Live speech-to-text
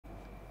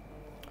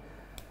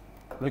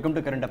Welcome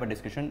to Current Affairs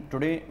discussion.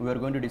 Today we are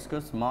going to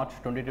discuss March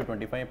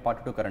 2025 Part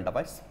 2 Current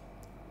Affairs.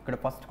 ఇక్కడ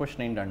first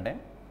question ఏంటంటే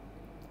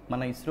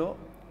మన ISRO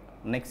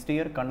next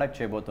year conduct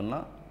చేయబోతున్న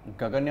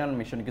గగన్యాన్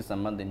మిషన్కి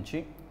సంబంధించి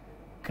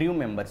crew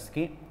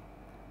మెంబర్స్కి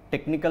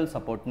టెక్నికల్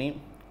సపోర్ట్ని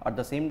అట్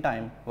ద సేమ్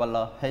టైం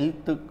వాళ్ళ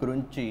హెల్త్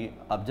గురించి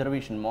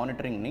అబ్జర్వేషన్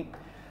మానిటరింగ్ని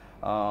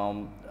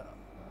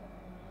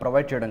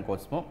ప్రొవైడ్ చేయడం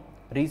కోసము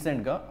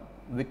రీసెంట్గా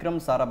విక్రమ్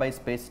సారాభాయ్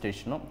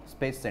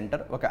స్పేస్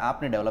సెంటర్ ఒక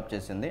యాప్ని డెవలప్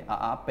చేసింది. ఆ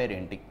యాప్ పేరు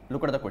ఏంటి?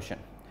 Look at the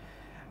question.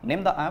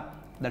 Name the app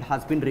that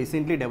has been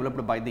recently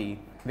developed by the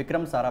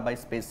Vikram Sarabhai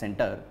Space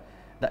Center,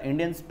 the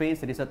Indian Space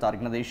Research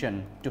Organization,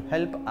 to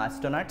help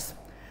astronauts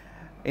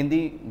in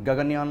the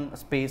Gaganyaan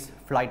space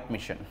flight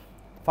mission.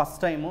 First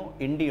time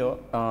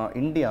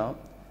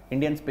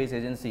Indian Space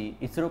Agency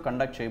ISRO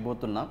conduct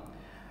చేయబోతున్న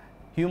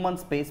human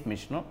space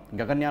machine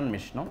Gaganyaan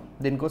machine.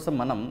 దీనికోసం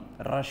మనం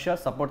Russia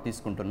support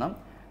తీసుకుంటున్నాం.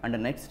 And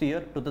next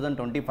year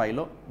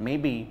 2025లో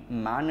maybe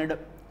manned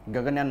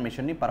Gaganyaan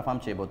మిషన్ని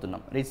perform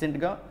చేయబోతున్నాం.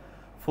 రీసెంట్గా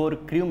 4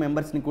 crew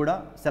మెంబర్స్ని కూడా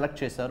select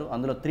చేశారు.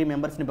 అందులో 3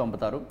 మెంబర్స్ని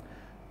పంపుతారు,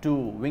 2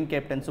 వింగ్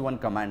కెప్టెన్స్, 1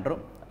 కమాండర్.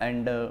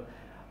 అండ్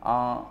ఆ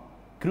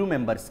క్రూ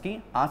మెంబర్స్కి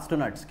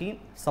ఆస్ట్రోనాట్స్కి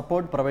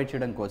సపోర్ట్ ప్రొవైడ్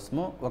చేయడం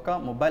కోసము ఒక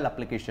మొబైల్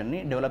అప్లికేషన్ని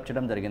డెవలప్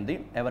చేయడం జరిగింది.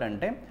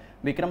 ఎవరంటే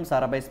విక్రమ్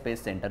సారాభాయ్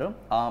స్పేస్ సెంటర్.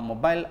 ఆ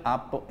మొబైల్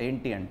యాప్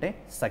ఏంటి అంటే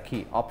సఖీ.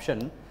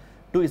 Option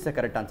 2 is the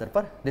correct answer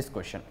for this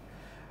question.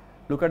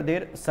 Look at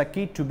there,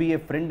 Sakhi to be a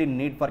friend in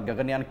need for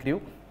Gaganyaan crew.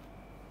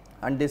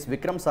 And this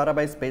Vikram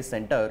Sarabhai Space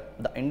Center,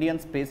 the Indian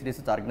Space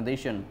Research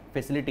Organization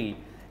facility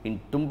in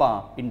Tumba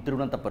in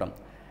Thiruvananthapuram,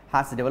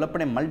 has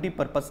developed a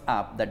multi-purpose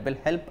app that will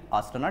help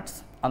astronauts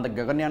on the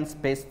Gaganyaan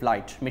space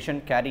flight mission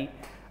carry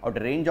out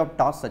a range of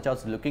tasks such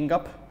as looking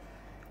up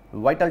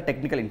vital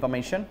technical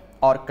information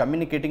or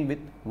communicating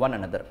with one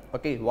another.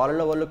 Okay,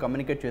 వాళ్ళు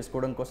communicate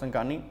చేసుకోవడం కోసం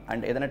కానీ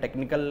and ఏదైనా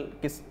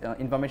టెక్నికల్కి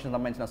information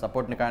సంబంధించిన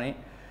సపోర్ట్ని కానీ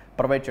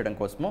provide చేయడం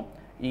కోసము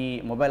ఈ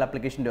మొబైల్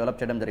అప్లికేషన్ డెవలప్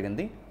చేయడం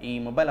జరిగింది. ఈ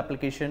mobile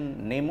application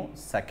name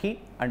Sakhi.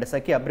 And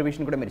Sakhi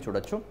abbreviation కూడా మీరు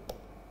చూడొచ్చు.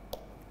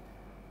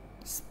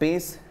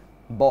 Space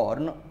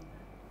Born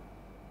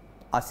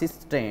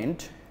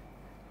assistant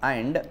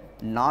and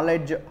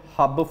knowledge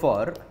hub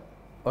for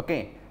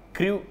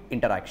crew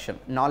interaction.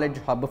 Knowledge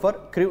hub for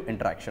crew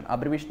interaction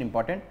abbreviation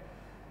important.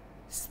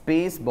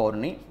 Space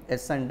బోర్ని,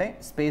 yes అంటే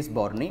space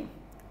బోర్ని,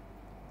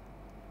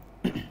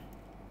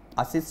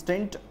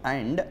 assistant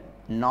and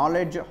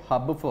knowledge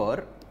hub for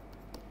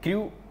crew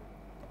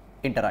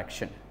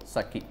interaction.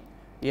 Sakhi,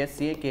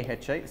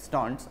 SAKHI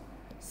stands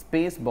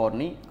space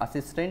బోర్ని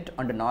assistant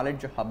and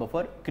knowledge hub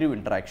for crew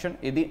interaction.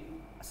 ఇది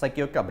సఖీ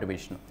యొక్క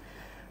abbreviation.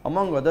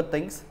 Among other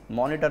things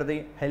monitor the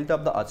health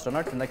of the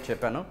astronauts. ఇందాక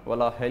చెప్పాను,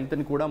 వాళ్ళ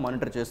హెల్త్ని కూడా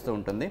monitor చేస్తూ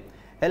ఉంటుంది.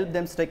 Help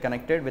them stay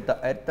connected with the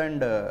earth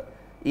and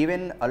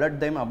even alert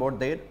them about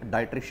their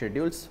dietary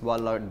schedules.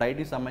 వాళ్ళ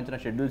డైట్కి సంబంధించిన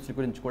షెడ్యూల్స్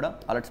గురించి కూడా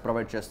అలర్ట్స్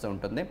ప్రొవైడ్ చేస్తూ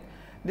ఉంటుంది.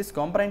 This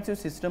comprehensive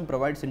system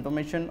provides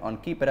information on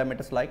key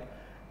parameters like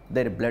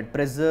their blood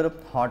pressure,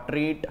 heart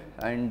rate,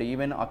 and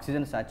even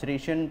oxygen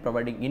saturation,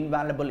 providing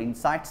invaluable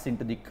insights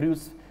into the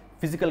crew's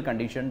physical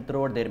condition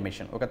throughout their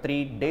mission. ఒక 3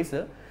 days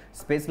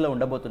స్పేస్లో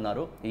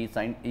ఉండబోతున్నారు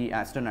ఈ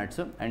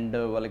astronauts. And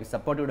వాళ్ళకి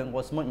support ఇవ్వడం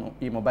కోసం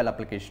ఈ mobile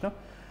application.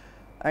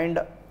 And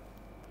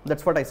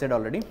that's what I said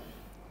already.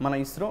 మన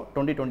ISRO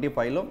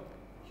 2025లో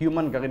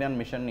human Gaganyaan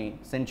మిషన్ని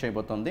send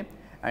చేయబోతోంది.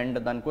 అండ్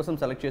దానికోసం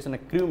సెలెక్ట్ చేసిన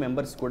క్రూ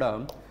మెంబర్స్ కూడా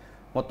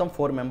మొత్తం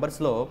 4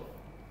 మెంబర్స్లో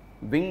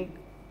wing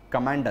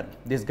commander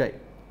this guy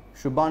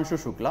Shubhanshu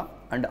Shukla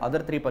and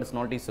other 3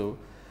 personalities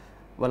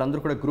వాళ్ళందరూ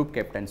కూడా group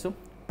captains.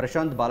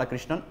 Prashanth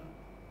Balakrishnan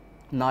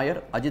Nair,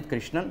 Ajit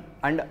Krishnan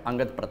and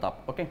Angad Pratap.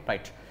 Okay,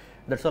 right.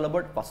 That's all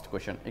about first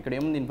question. ఇక్కడ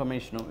ఏముంది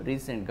ఇన్ఫర్మేషన్?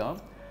 రీసెంట్గా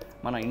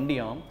మన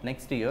ఇండియా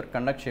నెక్స్ట్ ఇయర్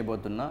కండక్ట్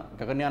చేయబోతున్న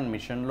గగన్యాన్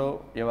మిషన్లో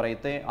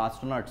ఎవరైతే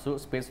ఆస్ట్రోనాట్స్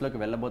స్పేస్లోకి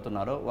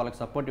వెళ్ళబోతున్నారో వాళ్ళకి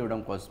సపోర్ట్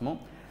ఇవ్వడం కోసము,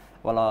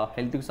 వాళ్ళ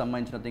హెల్త్కి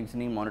సంబంధించిన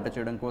థింగ్స్ని మానిటర్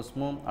చేయడం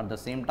కోసము, అట్ ద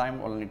సేమ్ టైం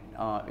వాళ్ళని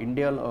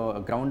ఇండియాలో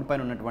గ్రౌండ్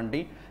పైన ఉన్నటువంటి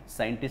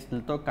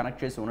సైంటిస్టులతో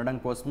కనెక్ట్ చేసి ఉండడం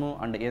కోసము,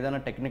 అండ్ ఏదైనా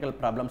టెక్నికల్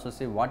ప్రాబ్లమ్స్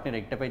వస్తే వాటిని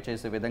రెక్టిఫై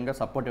చేసే విధంగా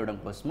సపోర్ట్ ఇవ్వడం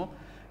కోసము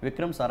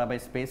విక్రమ్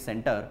సారాభాయ్ స్పేస్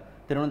సెంటర్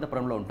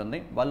తిరువనంతపురంలో ఉంటుంది.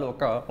 వాళ్ళు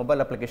ఒక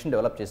మొబైల్ అప్లికేషన్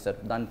డెవలప్ చేశారు.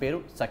 దాని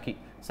పేరు సఖీ.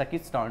 సఖీ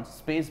stands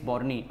space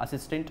బోర్ని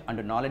assistant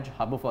and knowledge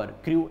hub for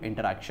crew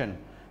interaction.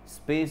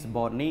 Space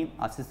బోర్ని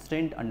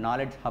assistant and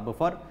knowledge hub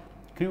for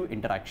crew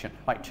interaction,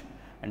 right.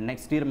 And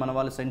next year మన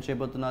వాళ్ళు సెండ్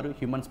చేయబోతున్నారు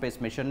హ్యూమన్ స్పేస్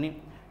మిషన్ని.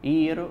 ఈ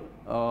ఇయర్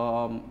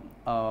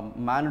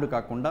మ్యాన్డ్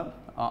కాకుండా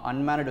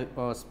అన్మ్యాన్డ్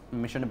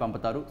మిషన్ని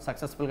పంపుతారు.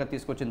 సక్సెస్ఫుల్గా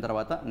తీసుకొచ్చిన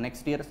తర్వాత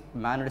నెక్స్ట్ ఇయర్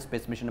మ్యాన్డ్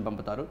స్పేస్ మిషన్ని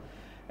పంపుతారు.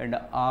 అండ్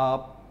ఆ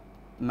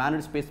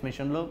మ్యాన్డ్ స్పేస్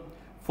మిషన్లో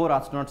 4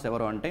 ఆస్ట్రోనాట్స్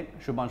ఎవరు అంటే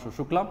Shubhanshu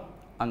Shukla,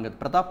 Angad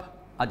Pratap,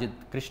 Ajit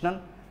Krishnan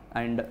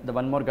and the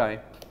one more guy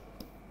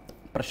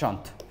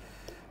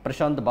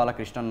Prashanth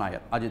Balakrishnan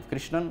Nair, Ajit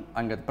Krishnan,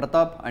 Angad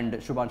Pratap and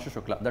Shubhanshu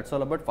Shukla. That's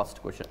all about first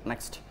question.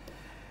 Next,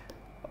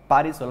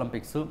 Paris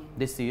Olympics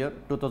this year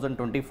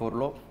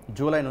 2024లో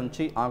July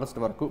నుంచి ఆగస్ట్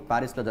వరకు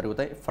ప్యారిస్లో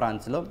జరుగుతాయి,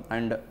 ఫ్రాన్స్లో.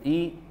 అండ్ ఈ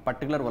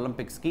పర్టికులర్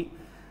ఒలింపిక్స్కి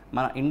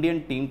మన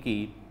ఇండియన్ టీమ్కి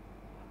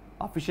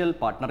official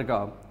పార్ట్నర్గా,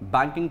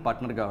 banking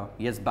పార్ట్నర్గా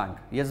yes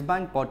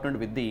bank partnered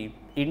with the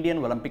Indian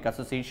Olympic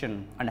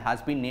Association and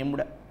has been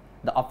named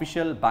the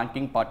official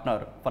banking partner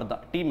for the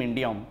Team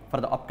India for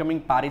the upcoming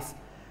Paris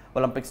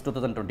Olympics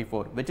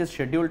 2024, which is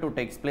scheduled to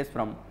take place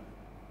from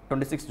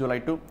 26 July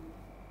to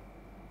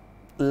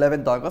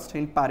 11th August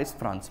in Paris,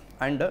 France.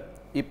 And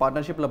ఈ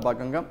పార్ట్నర్షిప్లో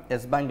భాగంగా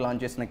yes bank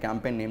launch చేసిన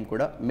campaign name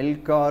కూడా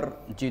మిల్కార్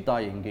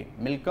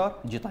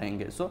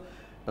జితాయేంగే. So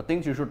the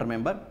things you should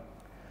remember,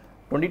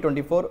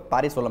 2024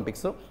 Paris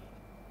Olympics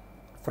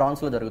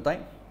ఫ్రాన్స్లో జరుగుతాయి.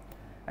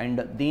 And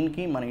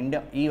దీనికి మన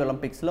India, ఈ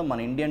ఒలింపిక్స్లో మన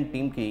ఇండియన్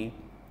టీమ్కి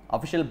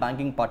అఫీషియల్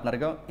బ్యాంకింగ్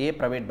పార్ట్నర్గా ఏ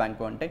ప్రైవేట్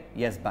బ్యాంకు అంటే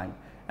ఎస్ బ్యాంక్.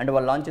 అండ్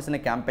వాళ్ళు లాంచ్ చేసిన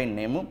campaign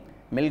name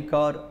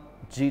మిల్కార్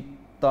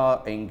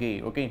జితాయేంగే.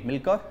 Okay,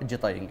 మిల్కార్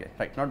జితాయేంగే.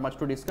 Right, not much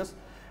to discuss.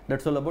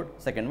 That's all about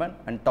second one.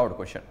 And third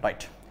question,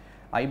 right,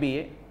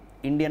 IBA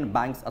Indian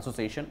banks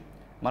association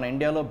మన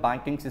ఇండియాలో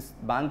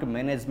bank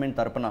management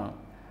తరపున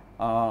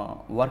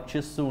work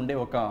చేస్తూ ఉండే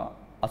ఒక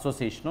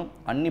association,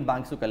 అన్ని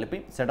బ్యాంక్స్ కలిపి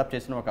సెటప్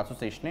చేసిన ఒక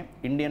అసోసియేషనే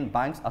ఇండియన్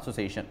బ్యాంక్స్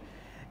అసోసియేషన్.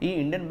 ఈ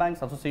Indian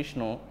banks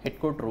association head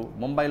quarter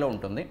ముంబైలో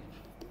ఉంటుంది.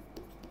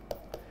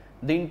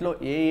 దీంట్లో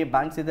ఏ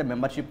బ్యాంక్స్ అయితే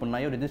మెంబర్షిప్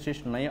ఉన్నాయో,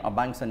 రిజిస్ట్రేషన్ ఉన్నాయో ఆ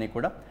బ్యాంక్స్ అన్నీ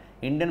కూడా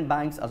ఇండియన్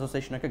బ్యాంక్స్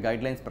అసోసియేషన్ యొక్క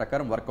గైడ్లైన్స్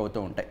ప్రకారం వర్క్ అవుతూ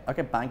ఉంటాయి.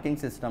 ఓకే,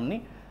 బ్యాంకింగ్ సిస్టమ్ని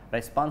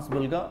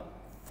రెస్పాన్సిబుల్గా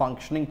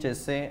ఫంక్షనింగ్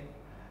చేసే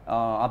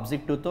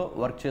ఆబ్జెక్టివ్తో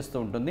వర్క్ చేస్తూ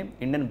ఉంటుంది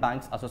ఇండియన్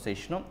బ్యాంక్స్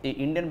అసోసియేషను. ఈ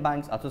ఇండియన్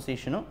బ్యాంక్స్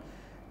అసోసియేషను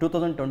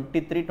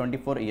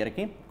 2023-24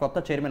 ఇయర్కి కొత్త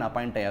చైర్మన్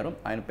అపాయింట్ అయ్యారు.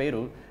 ఆయన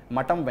పేరు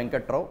మఠం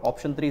Venkatrao.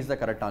 Option 3 is the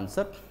correct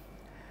answer.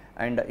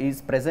 And is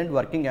present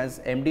working as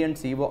MD and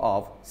CEO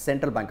of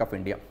central bank of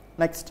India.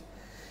 Next,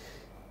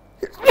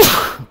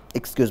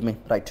 excuse me,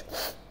 right.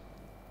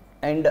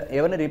 And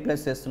ఎవరిని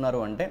replace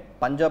చేస్తున్నారు అంటే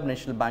Punjab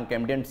national bank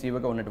MD and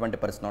సిఇఓగా ఉన్నటువంటి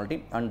personality.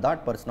 And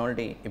that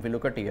personality if you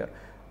look at here,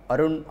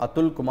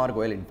 Atul Kumar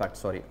Goyal.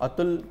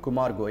 Atul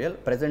Kumar Goyal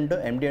present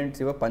MD and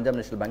CEO Punjab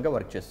national బ్యాంక్గా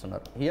work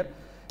చేస్తున్నారు. Here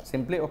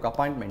simply ఒక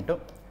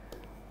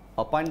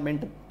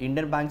appointment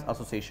Indian banks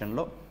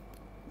అసోసియేషన్లో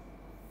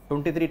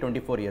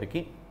 23-24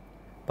 ఇయర్కి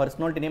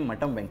personality name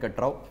మఠం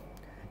Venkatrao.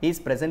 Is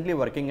presently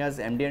working as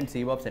MD and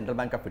CEO of central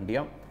bank of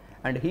India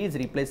and he is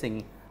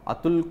replacing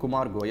Atul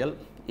Kumar Goyal,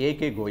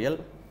 AK Goyal,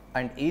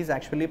 and is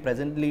actually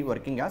presently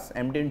working as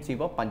MD and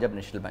CEO of Punjab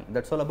National Bank.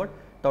 That's all about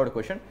third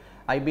question.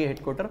 IBA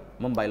headquarter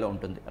Mumbai lo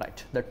untundi. Right.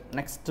 That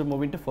next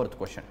moving to fourth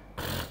question.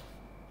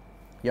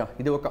 Yeah,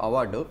 ఇది ఒక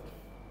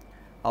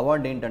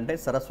award ఏంటంటే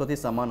Saraswati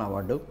Samman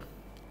award.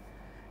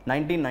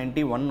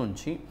 1991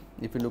 నుంచి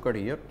if you look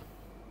at here,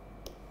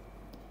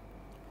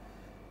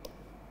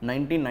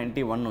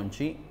 1991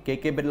 నుంచి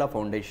కేకే Birla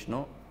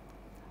foundation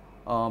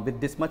with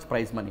this much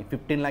prize money,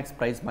 15 lakhs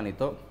praise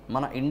మనీతో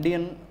మన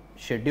Indian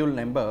schedule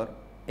number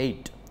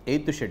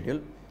 8th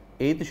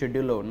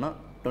షెడ్యూల్లో ఉన్న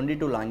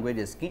 22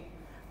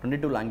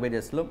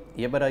 లాంగ్వేజెస్లో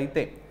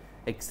ఎవరైతే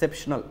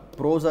exceptional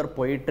prose are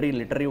poetry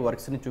literary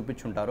వర్క్స్ని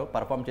చూపించుంటారో,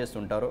 perform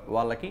చేస్తుంటారో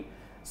వాళ్ళకి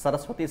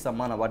సరస్వతి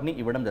సమ్మాన్ అవార్డుని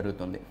ఇవ్వడం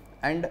జరుగుతుంది.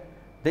 అండ్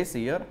దిస్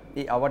ఇయర్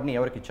ఈ అవార్డుని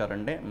ఎవరికి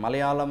ఇచ్చారంటే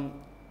మలయాళం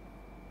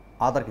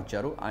ఆధార్కి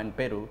ఇచ్చారు. ఆయన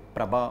పేరు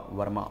ప్రభా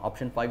Varma.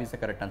 Option 5 is the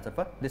correct answer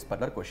for this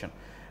particular question.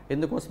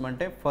 ఎందుకోసం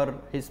అంటే ఫర్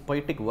హిస్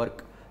పొయిటిక్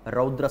వర్క్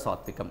రౌద్ర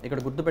సాత్వికం. ఇక్కడ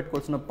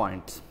గుర్తుపెట్టుకోవాల్సిన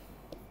పాయింట్స్,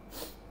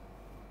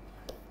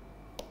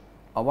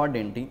 అవార్డు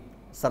ఏంటి?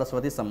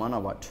 సరస్వతి సమ్మాన్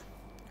అవార్డ్.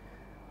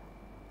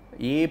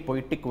 ఏ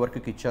పొయిటిక్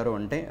వర్క్కి ఇచ్చారు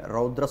అంటే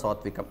రౌద్ర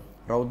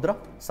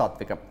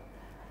సాత్వికం.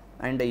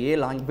 అండ్ ఏ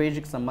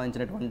లాంగ్వేజ్కి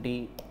సంబంధించినటువంటి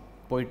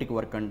పొయిటిక్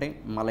వర్క్ అంటే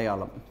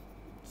మలయాళం.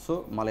 సో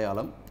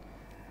మలయాళం.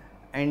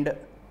 అండ్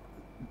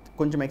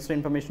కొంచెం ఎక్స్ట్రా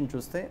ఇన్ఫర్మేషన్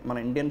చూస్తే మన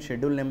Indian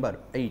schedule number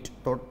 8,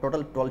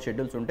 total 12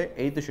 schedules ఉంటే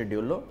 8th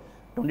షెడ్యూల్లో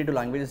 22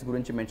 లాంగ్వేజెస్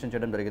గురించి మెన్షన్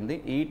చేయడం జరిగింది.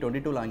 ఈ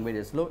 22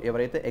 లాంగ్వేజెస్లో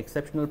ఎవరైతే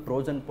exceptional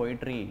prose and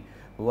poetry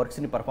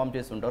వర్క్స్ని perform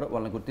చేస్తుంటారో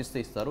వాళ్ళని గుర్తిస్తే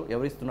ఇస్తారు.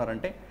 ఎవరు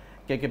ఇస్తున్నారంటే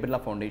కేకే బిర్లా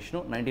ఫౌండేషను.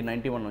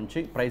 1991 నుంచి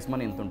ప్రైజ్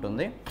మనీ ఎంత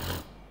ఉంటుంది.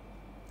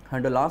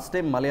 And last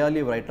time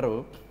Malayali writer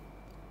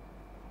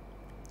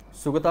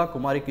Sugata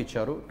కుమారికి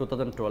ఇచ్చారు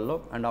 2012లో.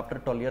 అండ్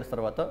ఆఫ్టర్ 12 years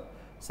తర్వాత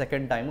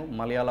సెకండ్ టైం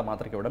మలయాళ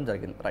మాత్రకి ఇవ్వడం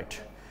జరిగింది. Right.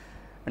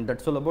 And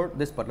that's all about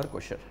this particular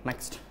question.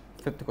 Next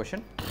 5th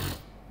question.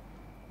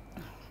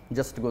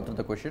 Just go through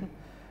the question.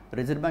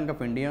 Reserve Bank of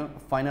India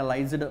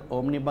finalized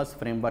omnibus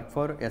framework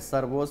for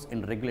SROs in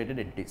regulated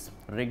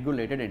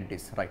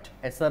entities. Right.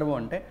 SRO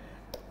అంటే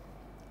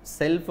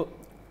self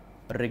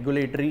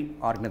regulatory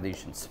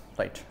organizations.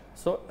 Right.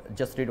 So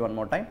just read one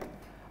more time.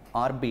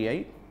 RBI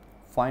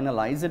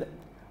finalized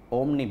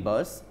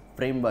omnibus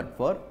framework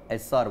for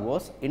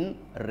SROs in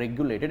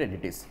regulated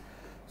entities.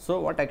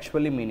 So what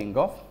actually meaning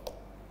of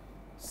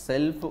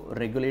self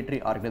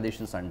regulatory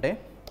organizations అంటే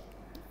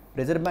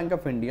Reserve Bank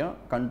of India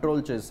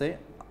control చేసే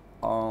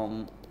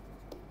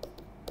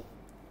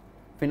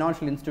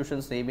financial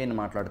institutions ఏవి అని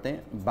మాట్లాడితే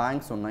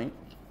banks ఉన్నాయి,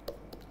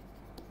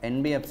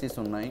 NBFCs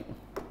ఉన్నాయి,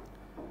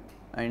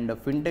 and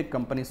fintech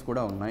companies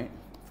కూడా ఉన్నాయి.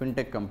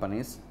 Fintech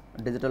companies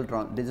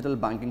digital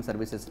banking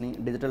సర్వీసెస్ని,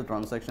 digital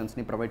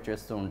ట్రాన్సాక్షన్స్ని provide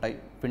చేస్తూ ఉంటాయి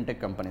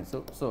fintech companies.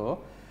 So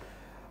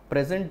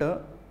present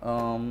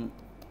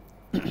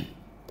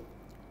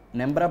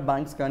number of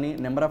banks కానీ,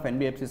 నెంబర్ ఆఫ్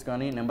ఎన్బిఎఫ్సిస్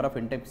కానీ, నెంబర్ ఆఫ్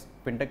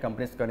ఫిన్టెక్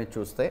కంపెనీస్ కానీ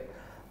చూస్తే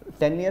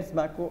 10 years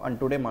బ్యాక్ అండ్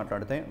టుడే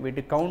మాట్లాడితే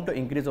వీటి కౌంట్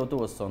ఇంక్రీజ్ అవుతూ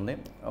వస్తుంది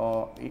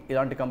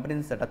ఇలాంటి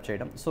కంపెనీస్ సెటప్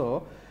చేయడం. సో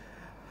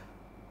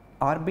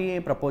ఆర్బీఐ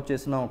ప్రపోజ్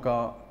చేసిన ఒక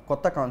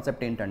కొత్త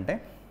కాన్సెప్ట్ ఏంటంటే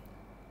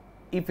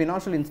ఈ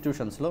ఫినాన్షియల్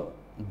ఇన్స్టిట్యూషన్స్లో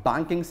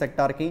బ్యాంకింగ్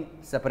సెక్టార్కి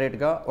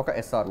సెపరేట్గా ఒక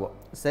ఎస్ఆర్ఓ,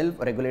 సెల్ఫ్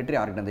రెగ్యులేటరీ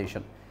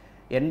ఆర్గనైజేషన్,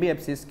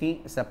 ఎన్బిఎఫ్సిస్కి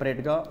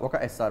సెపరేట్గా ఒక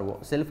SRO,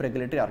 self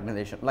regulatory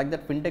organisation, like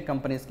that fintech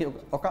కంపెనీస్కి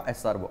ఒక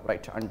ఎస్ఆర్ఓ,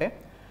 రైట్. అంటే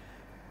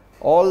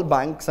ఆల్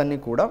బ్యాంక్స్ అన్నీ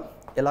కూడా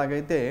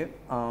ఎలాగైతే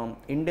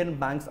Indian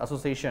banks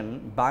association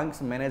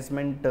banks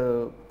management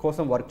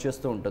కోసం వర్క్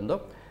చేస్తూ ఉంటుందో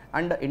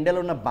అండ్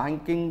ఇండియాలో ఉన్న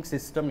బ్యాంకింగ్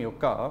సిస్టమ్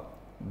యొక్క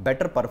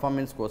బెటర్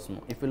పర్ఫార్మెన్స్ కోసం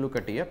if you look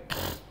at here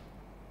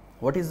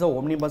what is the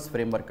omnibus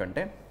framework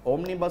ante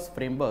omnibus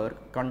framework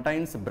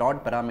contains broad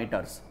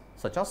parameters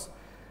such as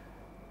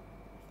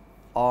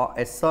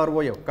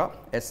SRO యొక్క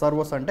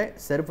SROs అంటే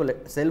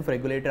self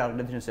regulatory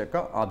organisations యొక్క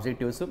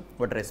ఆబ్జెక్టివ్స్,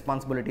 వాటి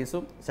రెస్పాన్సిబిలిటీస్,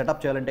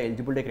 సెటప్ చేయాలంటే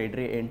eligibility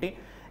criteria ఏంటి,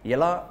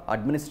 ఎలా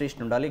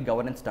administration ఉండాలి,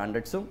 governance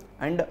standards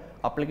and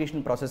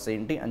application process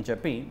ఏంటి అని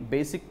చెప్పి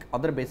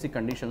other basic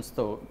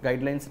కండిషన్స్తో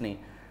గైడ్లైన్స్ని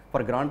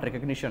for grant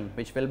recognition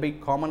which will be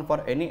common for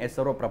any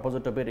SRO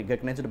proposed to be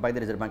recognized by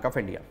the Reserve Bank of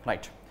India,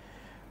 right.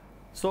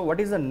 So what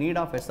is the need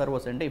of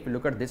SROs ante if you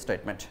look at this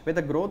statement, with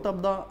the growth of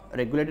the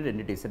regulated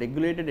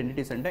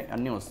entities ante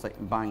anni vastai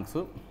banks,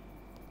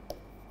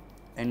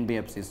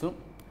 NBFCs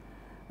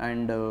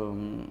and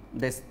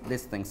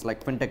this things like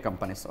fintech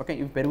companies, okay,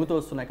 ivi perugutu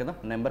vastunnayi kada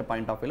number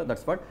point of view,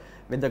 that's what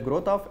with the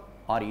growth of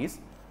REs,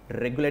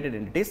 regulated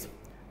entities,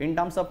 in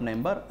terms of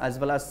number as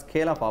well as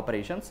scale of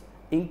operations,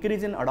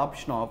 increase in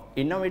adoption of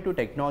innovative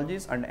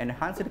technologies and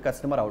enhanced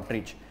customer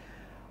outreach,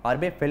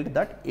 RBI felt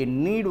that a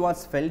need was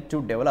felt to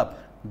develop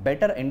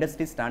better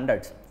industry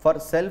standards for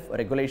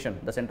self-regulation,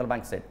 the central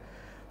bank said.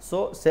 So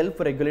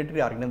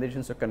self-regulatory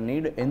organizations యొక్క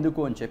need ఎందుకు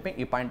అని చెప్పి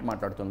ఈ point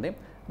మాట్లాడుతుంది.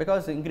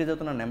 Because increase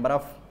అవుతున్న number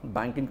of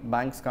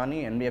banks కానీ,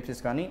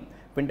 NBFCs కానీ,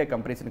 fintech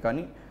కంపెనీస్ని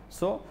కానీ,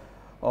 సో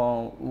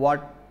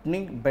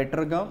వాటిని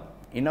బెటర్గా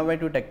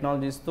ఇన్నోవేటివ్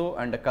టెక్నాలజీస్తో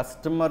అండ్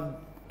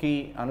కస్టమర్కి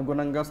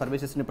అనుగుణంగా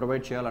సర్వీసెస్ని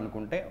ప్రొవైడ్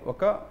చేయాలనుకుంటే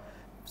ఒక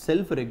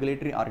సెల్ఫ్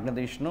రెగ్యులేటరీ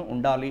ఆర్గనైజేషన్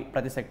ఉండాలి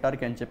ప్రతి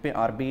సెక్టార్కి అని చెప్పి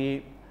ఆర్బీఐ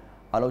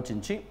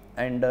ఆలోచించి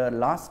అండ్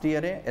లాస్ట్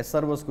ఇయరే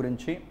ఎస్ఆర్ఓస్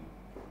గురించి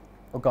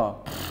ఒక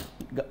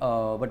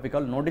what we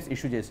call notice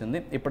issue చేసింది.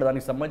 ఇప్పుడు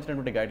దానికి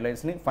సంబంధించినటువంటి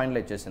గైడ్లైన్స్ని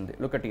ఫైనలైజ్ చేసింది.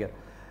 లుక్ అట్ హియర్,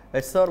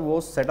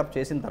 ఎస్ఆర్ఓస్ సెటప్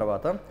చేసిన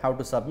తర్వాత have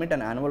to submit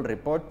an annual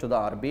report to the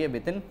RBI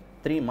with in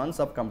 3 months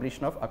of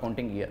completion of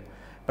accounting year.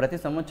 ప్రతి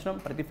సంవత్సరం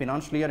ప్రతి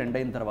ఫినాన్షియల్ ఇయర్ ఎండ్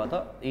అయిన తర్వాత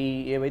ఈ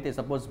ఏవైతే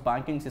సపోజ్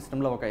బ్యాంకింగ్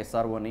సిస్టంలో ఒక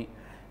ఎస్ఆర్ఓని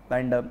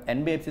అండ్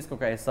ఎన్బిఎఫ్సిస్కి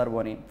ఒక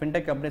ఎస్ఆర్ఓని,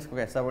 ఫిన్టెక్ కంపెనీస్కి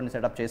ఒక ఎస్ఆర్ఓని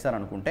సెటప్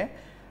చేశారనుకుంటే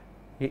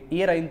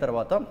ఇయర్ అయిన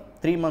తర్వాత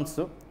 3 months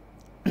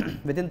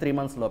వితిన్ 3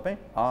 months లోపే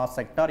ఆ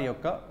సెక్టార్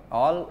యొక్క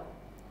ఆల్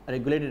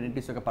రెగ్యులేటెడ్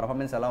ఎంటిటీస్ యొక్క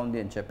పర్ఫార్మెన్స్ ఎలా ఉంది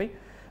అని చెప్పి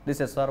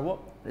this SRO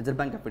reserve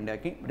bank of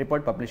ఇండియాకి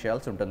రిపోర్ట్ పబ్లిష్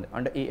చేయాల్సి ఉంటుంది.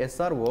 అంటే ఈ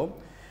SRO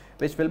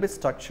which will be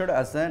structured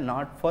as a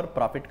not for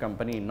profit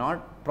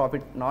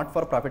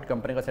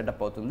కంపెనీగా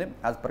setup అవుతుంది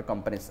as per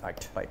companies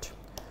act, right.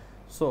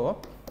 So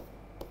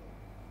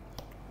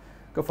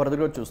ఇక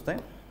ఫర్దర్గా చూస్తే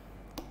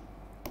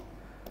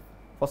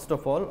first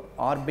of all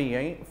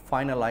RBI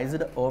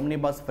finalised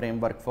omnibus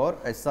framework for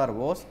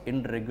ఎస్ఆర్ఓస్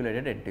in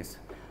regulated entities.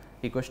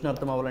 ఈ క్వశ్చన్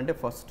అర్థం అవ్వాలంటే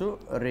ఫస్ట్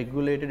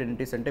రెగ్యులేటెడ్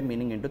ఎంటిటీస్ అంటే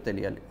meaning ఏంటో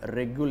తెలియాలి.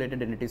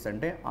 రెగ్యులేటెడ్ ఎంటిటీస్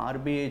అంటే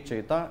ఆర్బీఐ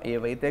చేత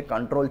ఏవైతే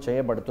కంట్రోల్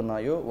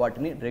చేయబడుతున్నాయో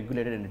వాటిని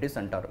రెగ్యులేటెడ్ ఎంటిటీస్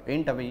అంటారు.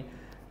 ఏంటవి?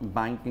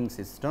 Banking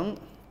system,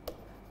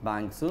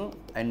 banks,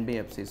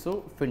 NBFCs,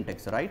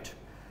 fintechs, right.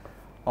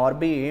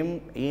 RBI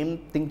ఏం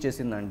థింక్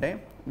చేసిందంటే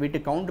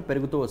వీటి కౌంట్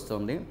పెరుగుతూ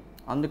వస్తుంది,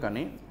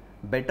 అందుకని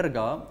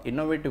బెటర్గా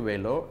ఇన్నోవేటివ్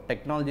వేలో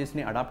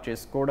టెక్నాలజీస్ని అడాప్ట్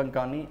చేసుకోవడం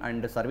కానీ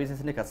అండ్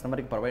సర్వీసెస్ని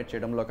కస్టమర్కి ప్రొవైడ్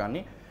చేయడంలో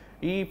కానీ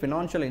ఈ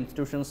ఫినాన్షియల్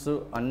ఇన్స్టిట్యూషన్స్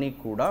అన్నీ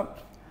కూడా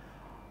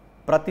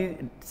ప్రతి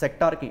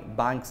సెక్టార్కి,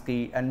 బ్యాంక్స్కి,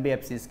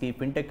 ఎన్బిఎఫ్సిస్కి,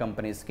 ఫిన్టెక్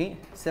కంపెనీస్కి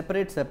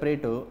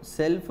సెపరేట్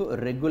సెల్ఫ్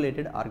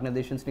రెగ్యులేటెడ్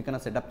ఆర్గనైజేషన్స్ని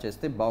కన్నా సెటప్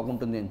చేస్తే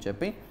బాగుంటుంది అని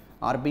చెప్పి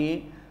ఆర్బీఐ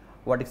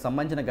వాటికి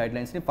సంబంధించిన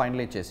గైడ్లైన్స్ని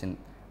ఫైనలైజ్ చేసింది.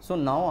 సో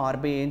నా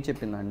ఆర్బీఐ ఏం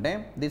చెప్పిందంటే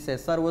దిస్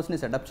ఎస్ఆర్ఓస్ని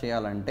సెటప్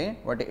చేయాలంటే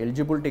వాటి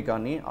ఎలిజిబిలిటీ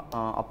కానీ,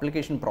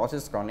 అప్లికేషన్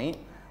ప్రాసెస్ కానీ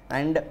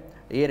అండ్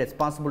ఏ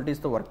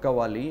రెస్పాన్సిబిలిటీస్తో వర్క్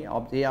అవ్వాలి,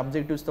 ఏ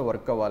ఆబ్జెక్టివ్స్తో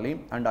వర్క్ అవ్వాలి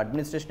అండ్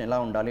అడ్మినిస్ట్రేషన్ ఎలా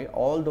ఉండాలి,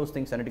 ఆల్ దోస్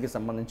థింగ్స్ అన్నిటికి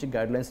సంబంధించి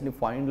గైడ్లైన్స్ని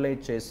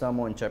ఫైనలైజ్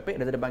చేసాము అని చెప్పి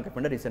రిజర్వ్ బ్యాంక్ ఆఫ్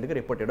ఇండియా రీసెంట్గా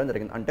రిపోర్ట్ చేయడం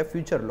జరిగింది. అంటే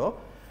ఫ్యూచర్లో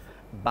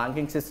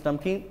బ్యాంకింగ్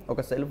సిస్టమ్కి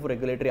ఒక సెల్ఫ్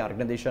రెగ్యులేటరీ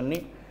ఆర్గనైజేషన్ని,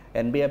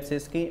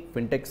 ఎన్బిఎఫ్సిస్కి,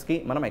 ఫిన్టెక్స్కి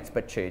మనం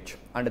ఎక్స్పెక్ట్ చేయొచ్చు.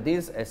 And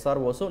these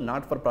ఎస్ఆర్ఓస్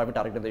not for profit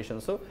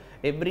organisations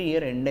every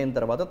year end అయిన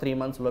తర్వాత 3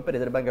 months లోపే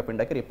రిజర్వ్ బ్యాంక్ ఆఫ్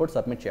ఇండియాకి రిపోర్ట్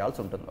సబ్మిట్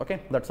చేయాల్సి ఉంటుంది. Okay,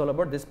 that's all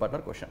about this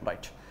particular question,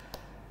 right.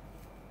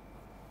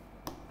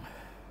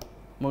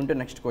 Move to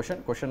next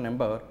question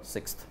number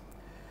 6th.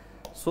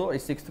 So ఈ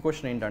 6th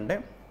question ఏంటంటే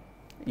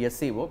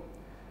SCO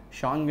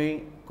Shanghai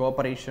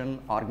cooperation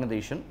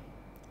organisation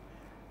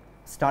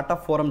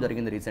startup forum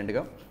జరిగింది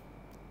రీసెంట్గా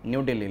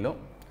న్యూఢిల్లీలో.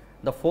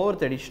 The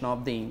 4th edition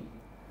of the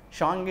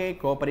Shanghai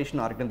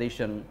cooperation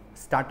organisation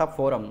startup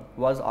forum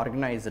was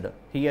organised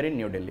here in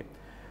New Delhi.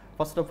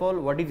 First of all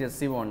what is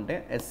SCO అంటే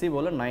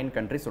ఎస్సీఓలో 9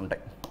 countries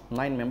ఉంటాయి,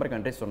 9 member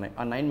countries ఉన్నాయి.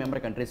 ఆ 9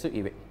 member countries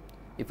ఇవే.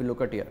 If you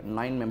look at here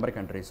 9 member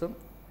countries.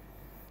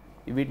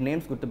 వీటి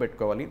names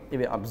గుర్తుపెట్టుకోవాలి.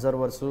 ఇవి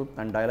observers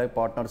and dialogue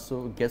partners,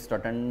 guest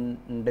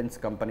attendance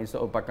companies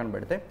పక్కన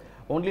పెడితే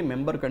ఓన్లీ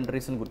మెంబర్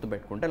కంట్రీస్ని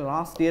గుర్తుపెట్టుకుంటే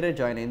లాస్ట్ ఇయరే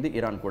జాయిన్ అయింది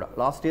ఇరాన్ కూడా.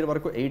 లాస్ట్ ఇయర్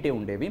వరకు 8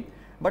 ఉండేవి,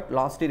 బట్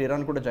లాస్ట్ ఇయర్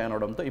ఇరాన్ కూడా జాయిన్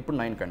అవడంతో ఇప్పుడు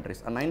 9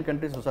 కంట్రీస్. ఆ 9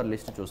 కంట్రీస్ ఒకసారి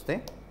లిస్ట్ చూస్తే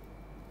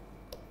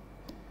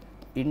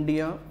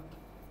ఇండియా,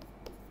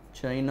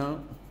 చైనా,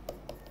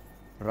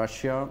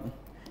 రష్యా,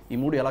 ఈ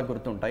 3 ఎలా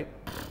గుర్తుంటాయి.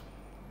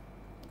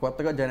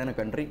 కొత్తగా జాయిన్ అయిన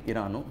కంట్రీ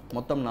ఇరాను,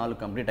 మొత్తం 4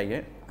 కంప్లీట్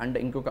అయ్యాయి. అండ్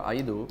ఇంకొక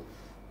 5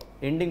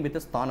 ఎండింగ్ విత్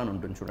స్థాన్ అని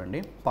ఉంటుంది చూడండి.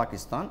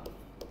 Pakistan,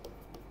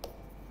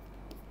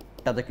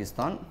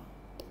 Kazakhstan,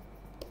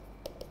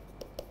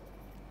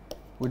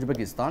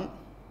 Uzbekistan,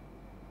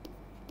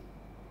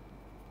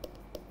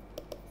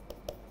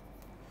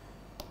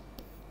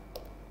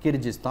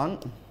 Kyrgyzstan,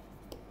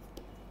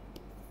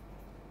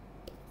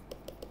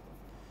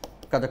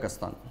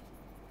 Kazakhstan.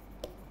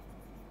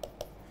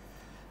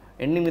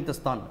 Ending with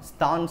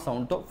స్థాన్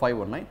సౌండ్తో 5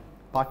 ఉన్నాయి.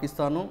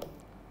 Pakistan,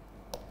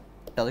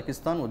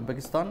 Kazakhstan,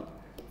 Uzbekistan,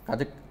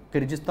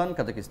 Kyrgyzstan,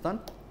 Kazakhstan,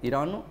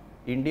 Iran,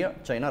 India,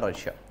 China,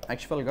 Russia.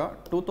 యాక్చువల్గా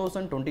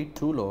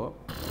 2022లో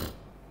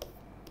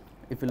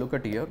if you look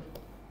at year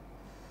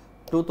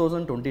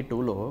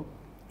 2022లో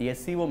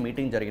SCO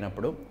meeting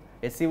జరిగినప్పుడు,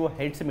 ఎస్సీఓ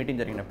హెడ్స్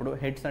మీటింగ్ జరిగినప్పుడు,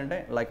 హెడ్స్ అంటే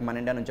లైక్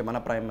మన ఇండియా నుంచి మన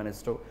prime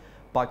minister,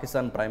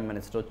 Pakistan prime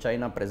minister,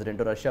 China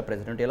president, Russia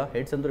president, ఇలా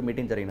heads అందరూ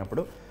మీటింగ్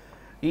జరిగినప్పుడు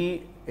ఈ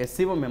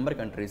ఎస్సీఓ మెంబర్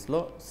కంట్రీస్లో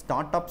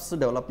స్టార్టప్స్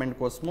డెవలప్మెంట్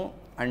కోసము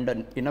అండ్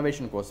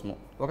ఇన్నోవేషన్ కోసము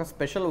ఒక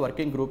స్పెషల్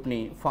వర్కింగ్ గ్రూప్ని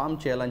ఫామ్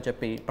చేయాలని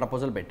చెప్పి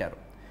ప్రపోజల్ పెట్టారు.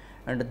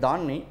 అండ్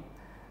దాన్ని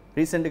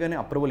రీసెంట్గానే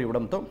అప్రూవల్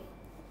ఇవ్వడంతో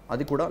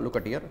అది కూడా look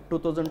at year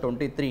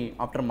 2023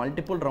 after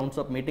multiple rounds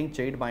of meeting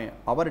chaired by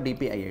our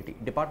DPIIT,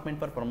 department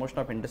for promotion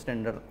of industry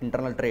and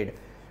internal trade,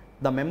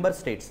 the member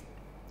states,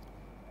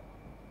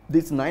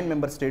 these 9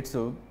 member states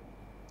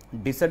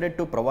decided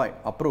to provide,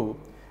 approve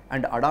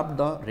and adopt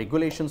the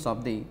regulations of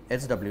the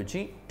SWG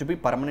to be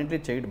permanently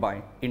chaired by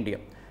India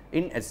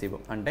in SCO.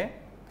 అంటే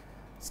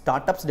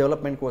startups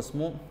development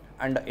కోసము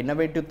and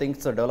innovative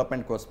things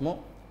development కోసము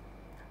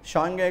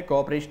Shanghai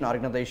cooperation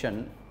organisation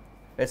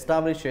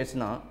establish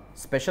చేసిన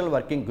special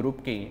working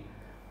గ్రూప్కి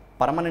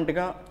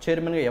పర్మనెంట్గా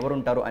చైర్మన్గా ఎవరు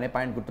ఉంటారు అనే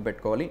పాయింట్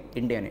గుర్తుపెట్టుకోవాలి.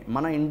 ఇండియాని,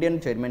 మన ఇండియన్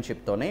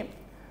చైర్మన్షిప్తోనే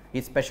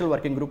ఈ స్పెషల్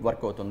వర్కింగ్ గ్రూప్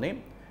వర్క్ అవుతుంది.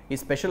 ఈ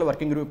స్పెషల్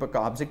వర్కింగ్ గ్రూప్ యొక్క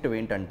ఆబ్జెక్టివ్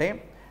ఏంటంటే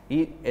ఈ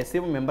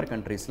ఎస్సీఓ మెంబర్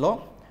కంట్రీస్లో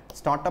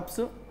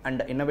స్టార్టప్స్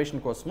అండ్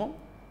ఇన్నోవేషన్ కోసము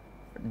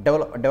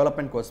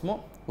డెవలప్మెంట్ కోసము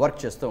వర్క్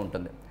చేస్తూ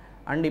ఉంటుంది.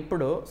 అండ్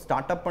ఇప్పుడు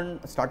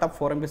స్టార్టప్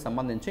ఫోరంకి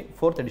సంబంధించి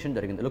 4th ఎడిషన్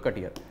జరిగింది. Look at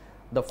year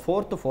the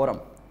 4th forum,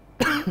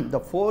 the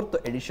 4th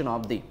edition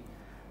of the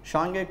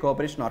Shanghai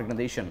cooperation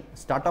organisation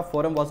startup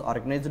forum was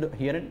organised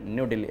here in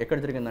New Delhi. ఎక్కడ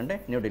జరిగిందంటే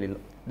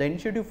న్యూఢిల్లీలో. The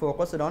initiative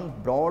focused on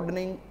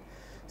broadening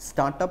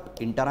startup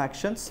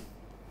interactions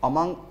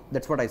among,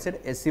 that's what I said,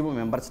 SCO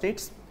member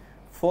states,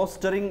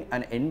 fostering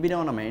an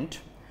environment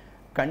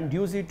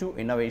conducive to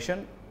innovation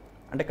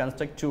and a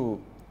constructive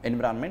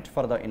environment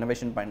for the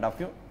innovation point of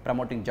view,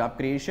 promoting job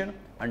creation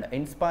and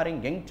inspiring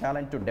young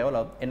talent to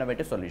develop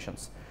innovative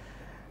solutions.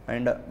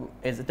 And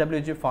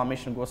SWG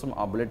formation కోసం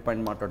ఆ bullet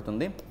point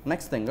మాట్లాడుతుంది.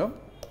 Next thing,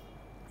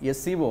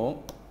 SCO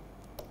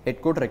head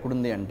quarter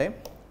ఎక్కడుంది అంటే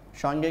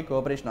Shanghai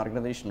cooperation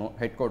organisation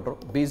head quarter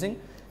Beijing,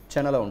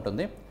 చైనాలో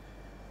ఉంటుంది.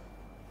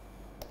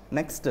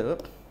 Next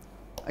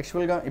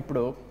యాక్చువల్గా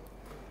ఇప్పుడు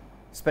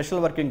special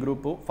working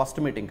group first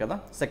meeting కదా,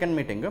 సెకండ్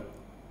మీటింగ్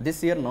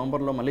దిస్ ఇయర్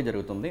నవంబర్లో మళ్ళీ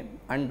జరుగుతుంది.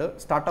 అండ్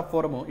స్టార్టప్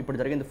ఫోరము ఇప్పుడు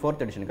జరిగింది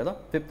 4th ఎడిషన్ కదా,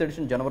 5th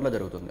ఎడిషన్ జనవరిలో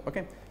జరుగుతుంది.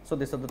 Okay, so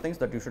this are the things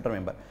that you should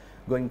remember.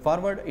 Going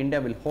forward, India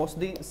will host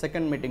the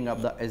second meeting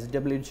of the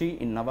SWG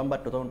in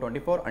November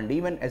 2024 and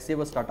even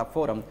SCO startup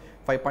forum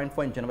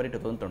 5.4 in January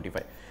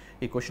 2025.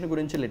 ఈ question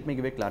గురించి let me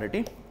give a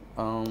clarity.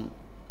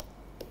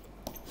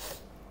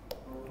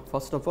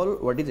 First of all,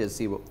 what is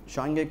SCO?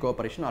 Shanghai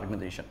cooperation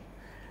organisation.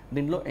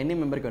 దీంట్లో ఎన్ని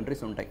member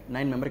countries ఉంటాయి?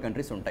 9 member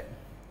countries ఉంటాయి.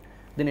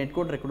 దీని head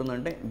quarter ఎక్కడ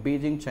ఉందంటే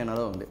Beijing,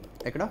 చైనాలో ఉంది.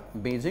 ఎక్కడ?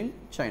 Beijing,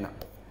 China.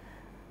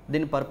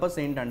 దీని పర్పస్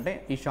ఏంటంటే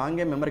ఈ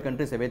షాంఘై మెంబర్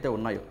కంట్రీస్ ఏవైతే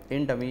ఉన్నాయో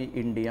ఏంటవి?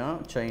 India,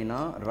 China,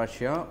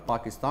 Russia,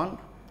 Pakistan,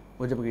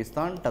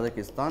 Uzbekistan,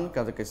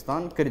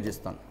 Kazakhstan,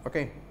 Kyrgyzstan.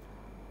 Okay,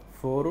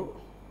 4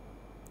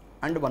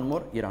 and 1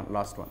 more Iran,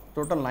 last one.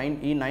 Total 9.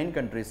 ఈ 9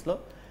 కంట్రీస్లో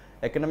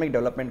ఎకనామిక్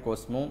డెవలప్మెంట్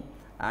కోసము,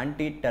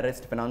 యాంటీ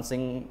టెర్రరిస్ట్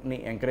ఫినాన్సింగ్ని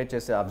ఎంకరేజ్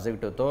చేసే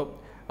ఆబ్జెక్టివ్తో,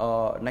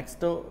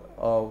 next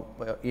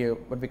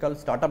what we call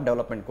startup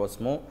development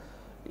కోసము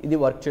ఇది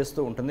వర్క్ చేస్తూ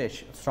ఉంటుంది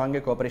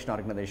షాంఘై కోఆపరేషన్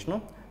ఆర్గనైజేషను.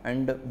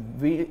 అండ్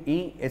ఈ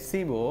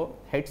ఎస్సీఓ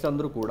హెడ్స్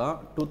అందరూ కూడా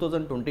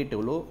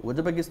 2022లో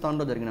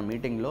ఉజ్బెకిస్తాన్లో జరిగిన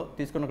మీటింగ్లో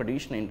తీసుకున్న ఒక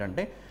డిసిషన్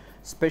ఏంటంటే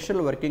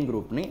స్పెషల్ వర్కింగ్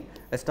గ్రూప్ని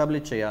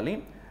ఎస్టాబ్లిష్ చేయాలి.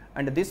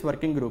 అండ్ దిస్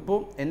వర్కింగ్ గ్రూపు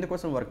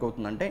ఎందుకోసం వర్క్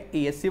అవుతుందంటే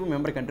ఈ ఎస్సీఓ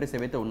మెంబర్ కంట్రీస్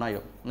ఏవైతే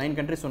ఉన్నాయో 9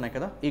 కంట్రీస్ ఉన్నాయి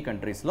కదా, ఈ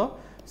కంట్రీస్లో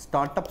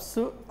startups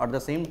at the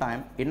same time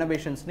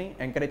ఇన్నోవేషన్స్ని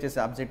encourage చేసే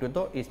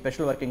ఆబ్జెక్టివ్తో ఈ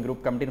స్పెషల్ వర్కింగ్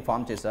గ్రూప్ కమిటీని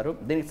ఫామ్ చేశారు.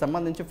 దీనికి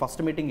సంబంధించి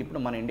ఫస్ట్ మీటింగ్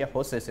ఇప్పుడు మన ఇండియా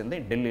హోస్ట్ చేసింది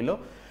ఢిల్లీలో.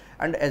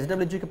 అండ్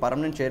SWGకి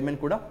పర్మనెంట్ చైర్మన్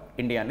కూడా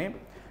ఇండియానే.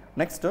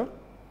 నెక్స్ట్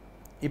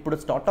ఇప్పుడు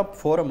స్టార్టప్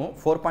ఫోరము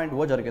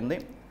 4.0 జరిగింది.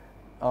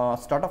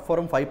 స్టార్ట్అప్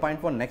ఫోరం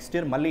 5.1 నెక్స్ట్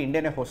ఇయర్ మళ్ళీ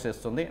ఇండియానే హోస్ట్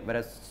చేస్తుంది.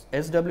 వెరస్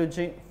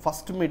ఎస్డబ్ల్యూజీ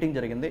ఫస్ట్ మీటింగ్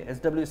జరిగింది,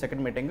 ఎస్డబ్ల్యూజీ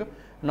సెకండ్ మీటింగ్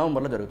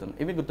నవంబర్లో జరుగుతుంది.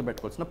 ఇవి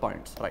గుర్తుపెట్టుకోవాల్సిన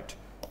points. Right,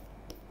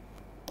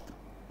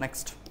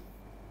 next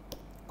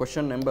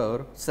question number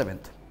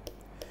 7th.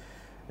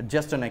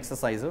 Just an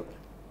exercise.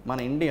 మన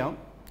ఇండియా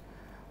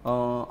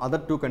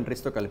అదర్ 2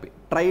 కంట్రీస్తో కలిపి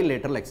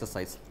ట్రైలేటరల్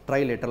ఎక్సర్సైజ్.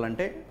 ట్రైలేటరల్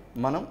అంటే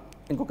మనం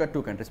ఇంకొక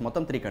 2 కంట్రీస్,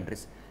 మొత్తం 3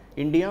 కంట్రీస్,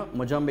 ఇండియా,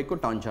 మొజాంబిక్,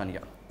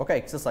 టాంజానియా ఒక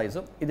ఎక్సర్సైజ్.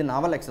 ఇది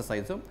naval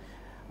exercise.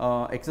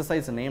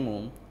 Exercise name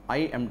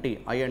IMT.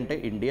 I అంటే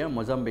India,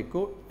 Mozambique,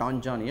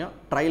 Tanzania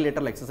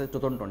trilateral exercise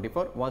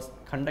 2024 was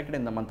conducted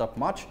in the month of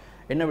March.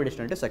 ఎన్నో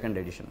ఎడిషన్ అంటే సెకండ్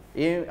ఎడిషన్.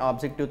 ఏ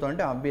ఆబ్జెక్టివ్తో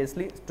అంటే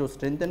obviously to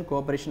strengthen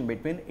cooperation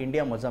between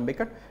India,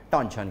 Mozambique and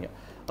Tanzania.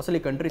 అసలు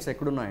ఈ countries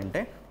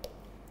ఎక్కడున్నాయంటే,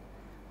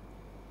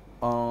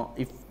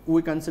 if we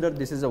consider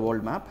this is a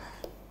world map,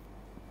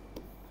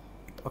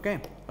 okay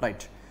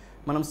right,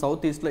 మనం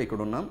south ఈస్ట్లో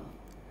ఇక్కడ ఉన్నాం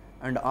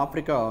and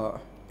Africa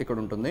ఇక్కడ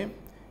ఉంటుంది.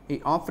 ఈ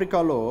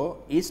ఆఫ్రికాలో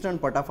ఈస్టర్న్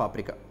పార్ట్ ఆఫ్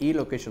ఆఫ్రికా ఈ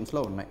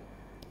లొకేషన్స్లో ఉన్నాయి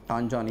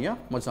టాంజానియా,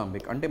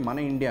 మొజాంబిక్. అంటే మన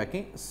ఇండియాకి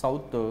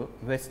సౌత్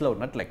వెస్ట్లో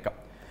ఉన్నట్టు లెక్క.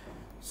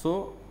 సో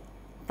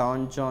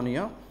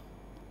టాంజానియా,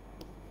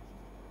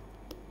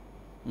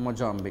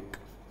 మొజాంబిక్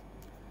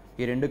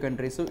ఈ 2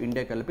 కంట్రీస్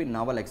ఇండియా కలిపి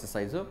naval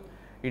exercise.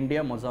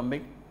 India,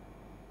 Mozambique,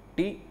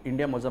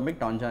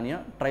 Tanzania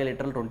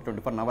trilateral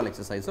 2024 naval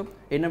exercise.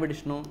 ఎన్నో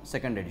addition?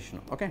 Second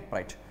edition. Okay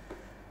right.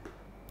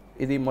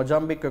 ఇది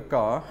మొజాంబిక్ యొక్క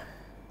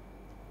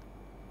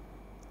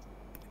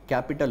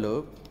క్యాపిటల్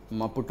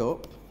మపుటో,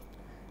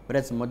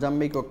 వెరస్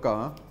మొజాంబిక్ యొక్క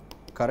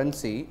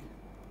కరెన్సీ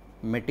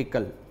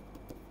మెటికల్,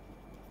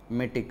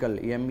 METICAL.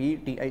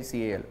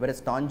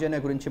 వెరస్ టాంజానియా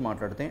గురించి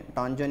మాట్లాడితే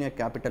Tanzania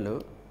capital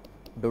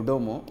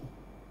డొడోమో,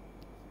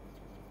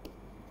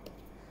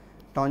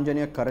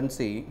 Tanzania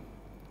currency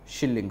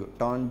shilling,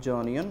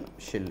 Tanzanian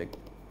shilling.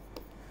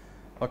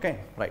 Okay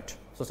right.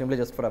 So simply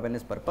just for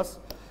awareness purpose.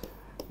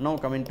 Now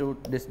coming to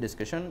this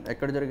discussion.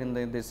 ఎక్కడ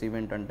జరిగింది this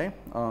event అంటే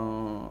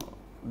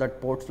that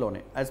పోర్ట్స్లోనే.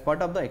 As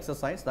part of the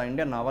exercise the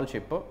Indian naval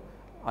ship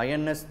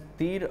INS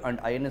తీర్ and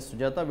INS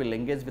Sujatha will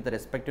engage with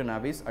respective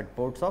navies at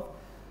ports of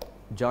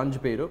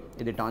జాంజ్బేరు,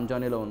 ఇది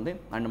టాంజానియాలో ఉంది,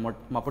 and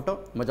Maputo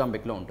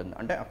మొజాంబిక్లో ఉంటుంది.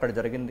 అంటే అక్కడ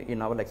జరిగింది ఈ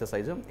naval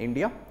exercise.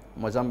 India,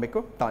 Mozambique,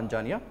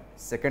 Tanzania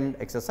second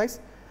exercise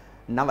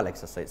naval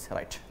exercise.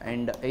 Right.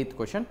 And 8th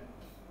question.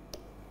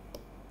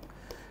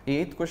 ఈ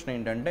 8th question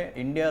ఏంటంటే,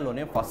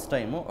 ఇండియాలోనే ఫస్ట్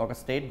టైము ఒక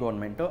స్టేట్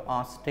గవర్నమెంట్ ఆ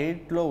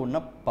స్టేట్లో ఉన్న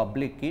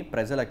పబ్లిక్కి,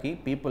 ప్రజలకి,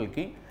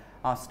 పీపుల్కి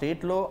ఆ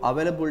స్టేట్లో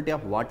availability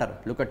of water,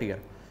 look at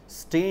here,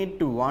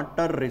 state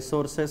water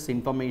resources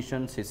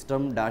information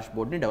system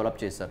డాష్బోర్డ్ని develop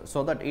చేశారు.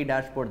 సో దట్ ఈ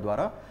డాష్బోర్డ్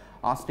ద్వారా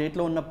ఆ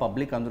స్టేట్లో ఉన్న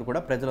పబ్లిక్ అందరూ కూడా,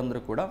 ప్రజలందరూ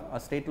కూడా ఆ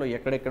స్టేట్లో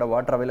ఎక్కడెక్కడ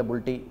వాటర్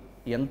అవైలబిలిటీ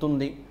ఎంత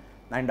ఉంది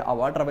అండ్ ఆ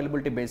వాటర్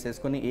అవైలబిలిటీ బేస్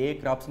చేసుకొని ఏ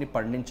క్రాప్స్ని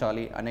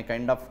పండించాలి అనే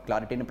కైండ్ ఆఫ్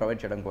క్లారిటీని ప్రొవైడ్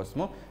చేయడం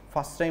కోసము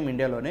ఫస్ట్ టైం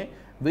ఇండియాలోనే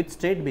which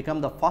state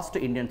become the first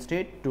Indian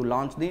state to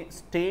launch the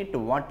state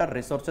water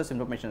resources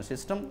information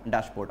system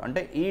dashboard.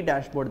 అంటే ఈ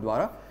డాష్బోర్డ్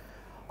ద్వారా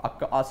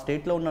ఆ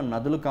స్టేట్లో ఉన్న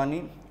నదులు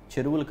కానీ,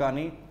 చెరువులు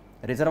కానీ,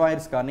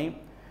 రిజర్వాయర్స్ కానీ,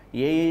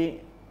 ఏ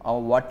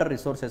వాటర్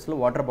రిసోర్సెస్లో,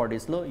 వాటర్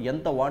బాడీస్లో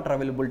ఎంత వాటర్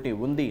అవైలబిలిటీ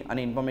ఉంది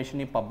అనే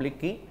ఇన్ఫర్మేషన్ని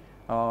పబ్లిక్కి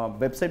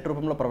వెబ్సైట్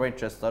రూపంలో ప్రొవైడ్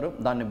చేస్తారు.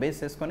 దాన్ని బేస్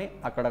చేసుకొని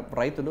అక్కడ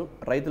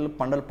రైతులు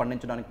పంటలు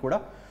పండించడానికి కూడా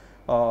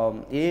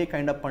ఏ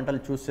కైండ్ ఆఫ్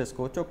పంటలు చూస్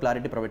చేసుకోవచ్చో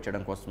క్లారిటీ ప్రొవైడ్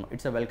చేయడం కోసం.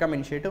 It's a welcome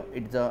initiative.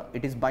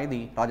 It is by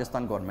the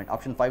Rajasthan government.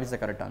 Option 5 is the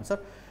correct answer.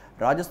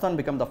 Rajasthan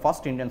became the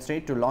first Indian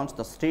state to launch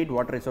the State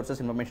Water Resources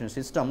Information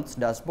Systems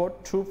Dashboard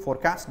to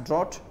forecast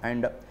drought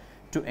and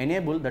to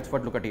enable, that's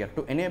what look at here,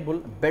 to enable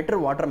better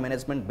water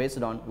management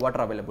based on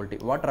water availability.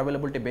 Water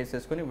availability base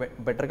చేసుకొని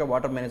బెటర్గా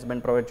water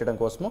management provide చేయడం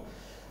కోసము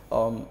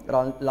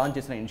launch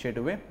చేసిన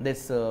initiative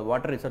this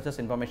water resources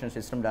information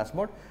system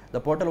dashboard. The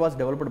portal was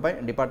developed by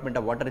department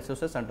of water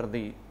resources under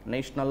the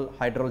national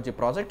hydrology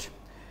project.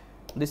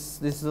 This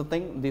is the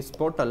thing. This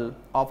portal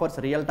offers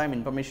real-time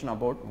information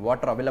about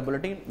water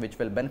availability, which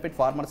will benefit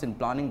farmers in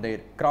planning their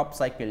crop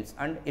cycles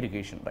and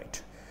irrigation. Right.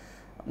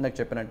 Like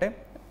చెప్పినట్టే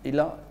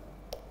ఇలా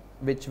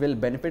which will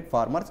benefit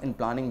farmers in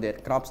planning their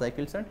crop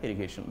cycles and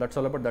irrigation. That's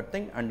all about that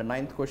thing. And the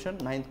 9th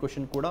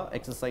question కూడా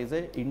exercise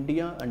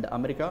India and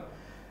America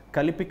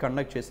కలిపి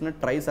conduct చేసిన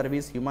tri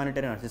service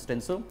humanitarian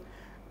assistance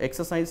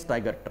exercise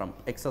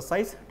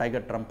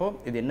tiger Trump.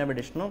 ఇది ఎన్నో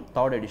addition?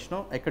 3rd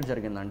addition. ఎక్కడ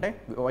జరిగిందంటే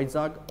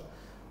Vizag,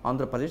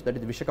 Andhra Pradesh, that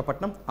is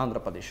Visakhapatnam,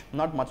 Andhra Pradesh.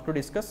 Not much to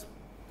discuss.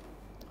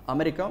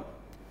 America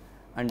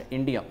and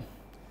India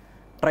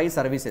tri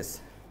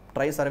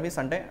service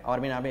అంటే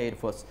army, navy, air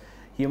force,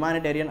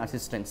 humanitarian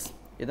assistance.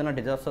 ఏదైనా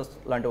disasters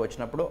లాంటివి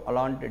వచ్చినప్పుడు,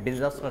 అలాంటి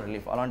డిజాస్టర్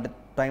రిలీఫ్ అలాంటి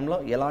టైంలో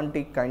ఎలాంటి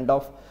కైండ్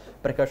ఆఫ్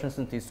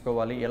ప్రికాషన్స్ని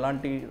తీసుకోవాలి,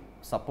 ఎలాంటి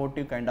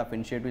సపోర్టివ్ కైండ్ ఆఫ్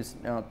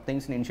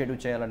థింగ్స్ని ఇనిషియేటివ్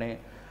చేయాలనే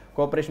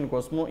కోఆపరేషన్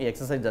కోసము ఈ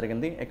ఎక్సర్సైజ్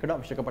జరిగింది. ఎక్కడ?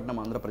 Visakhapatnam,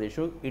 Andhra Pradesh.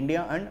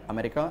 India and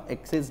America.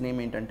 Excise name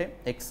ఏంటంటే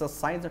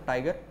exercise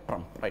tiger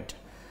Trump. Right.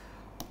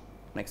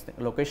 Next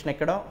location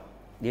ఎక్కడ,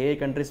 ఏ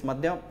కంట్రీస్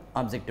మధ్య,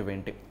 ఆబ్జెక్టివ్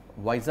ఏంటి?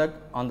 Vizag,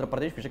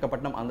 Andhra Pradesh,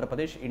 Visakhapatnam,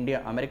 Andhra Pradesh, India,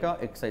 America.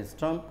 Excise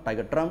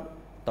tiger Trump,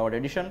 3rd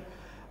edition,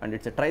 and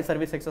it's a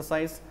tri-service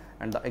exercise,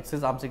 and the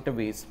exercise objective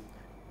is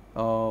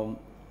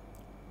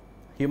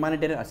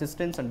humanitarian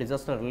assistance and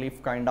disaster relief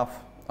kind of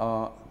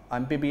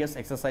amphibious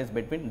exercise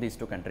between these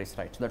two countries,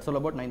 right? So that's all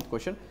about 9th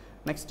question.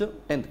 Next,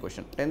 10th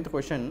question. 10th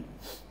question,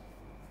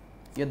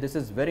 yeah, this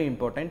is very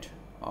important.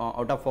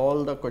 Out of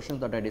all the questions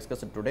that I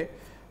discussed today,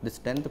 this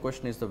 10th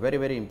question is the very,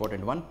 very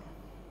important one.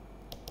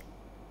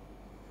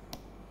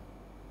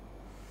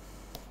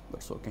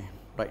 That's okay,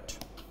 right?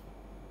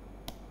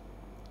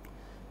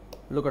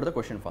 Look at the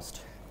question first.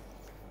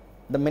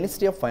 The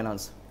Ministry of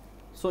Finance.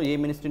 So, A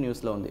ministry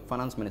న్యూస్లో ఉంది?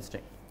 Finance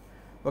ministry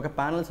ఒక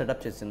panel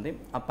setup చేసింది.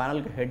 ఆ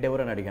ప్యానల్కి head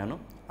ఎవరని అడిగాను.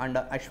 And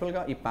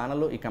యాక్చువల్గా ఈ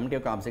panel, ఈ కమిటీ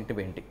యొక్క ఆబ్జెక్టివ్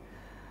ఏంటి?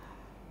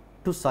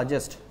 To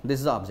suggest, this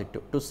is the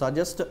objective, to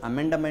suggest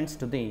అమెండమెంట్స్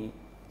to the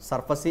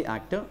సర్ఫసీ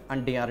act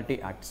and DRT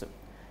acts.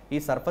 ఈ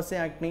సర్ఫసీ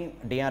యాక్ట్ని,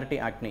 DRT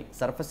యాక్ట్ని,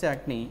 సర్ఫసీ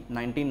యాక్ట్ని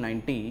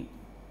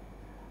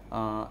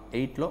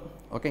 1998లో,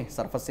 okay,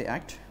 సర్ఫసీ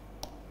act,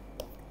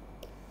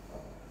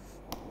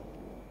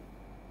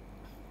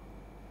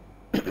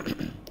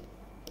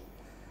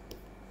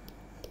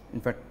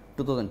 in fact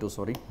 2002,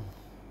 sorry,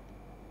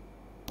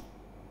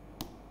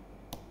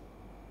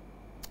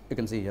 you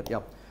can see here,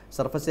 yeah,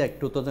 Surface Act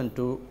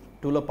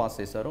 2002లో pass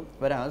చేశారు.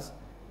 whereas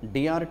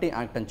DRT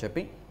Act అని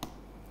చెప్పి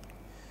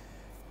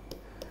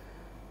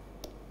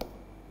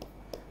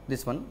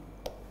this one,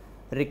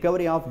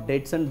 Recovery of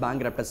Debts and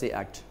Bankruptcy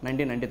Act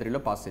 1993లో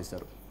pass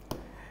చేశారు.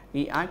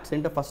 ఈ acts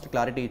ఏంటో first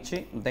clarity ఇచ్చి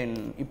then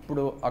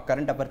ఇప్పుడు ఆ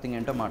కరెంట్ అఫైర్ థింగ్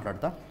ఏంటో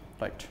మాట్లాడతా,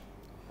 right?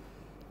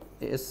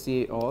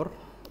 SAR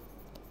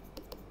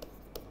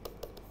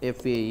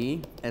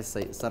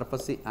FAESI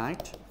Surface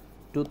Act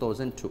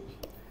 2002.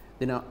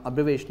 దీని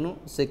abbreviation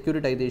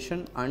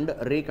securitisation and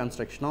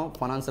reconstruction of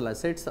financial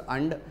assets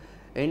and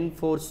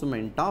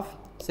enforcement of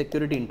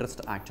security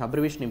interest act.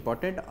 Abbreviation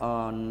important,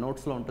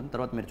 నోట్స్లో ఉంటుంది,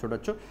 తర్వాత మీరు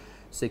చూడొచ్చు.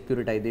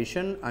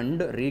 Securitisation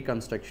and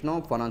reconstruction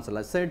of financial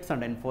assets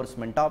and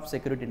enforcement of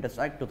security interest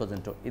act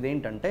 2002.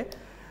 ఇదేంటంటే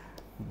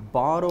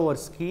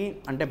బారోవర్స్కి,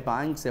 అంటే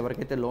banks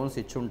ఎవరికైతే loans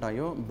ఇచ్చి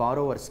ఉంటాయో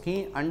బారోవర్స్కి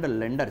అండ్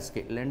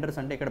లెండర్స్కి, లెండర్స్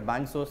అంటే ఇక్కడ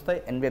బ్యాంక్స్ వస్తాయి,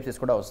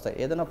 ఎన్బిఎఫ్సిస్ కూడా వస్తాయి.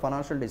 ఏదైనా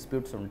ఫైనాన్షియల్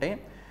డిస్ప్యూట్స్ ఉంటే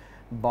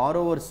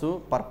బారోవర్స్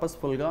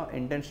పర్పస్ఫుల్గా,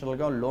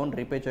 ఇంటెన్షనల్గా లోన్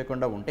రీపే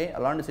చేయకుండా ఉంటే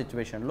అలాంటి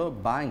సిచ్యువేషన్లో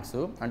బ్యాంక్స్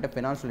అంటే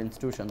ఫైనాన్షియల్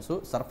ఇన్స్టిట్యూషన్స్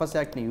సర్ఫస్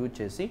యాక్ట్ని యూజ్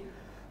చేసి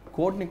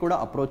కోర్ట్ని కూడా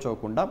అప్రోచ్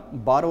అవ్వకుండా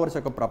బారోవర్స్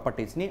యొక్క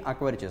ప్రాపర్టీస్ని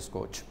అక్వైర్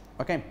చేసుకోవచ్చు.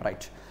 Okay,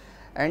 right.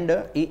 అండ్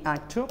ఈ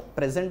యాక్ట్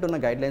ప్రెజెంట్ ఉన్న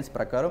గైడ్లైన్స్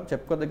ప్రకారం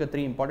చెప్పుకోదగ్గ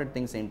 3 ఇంపార్టెంట్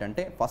థింగ్స్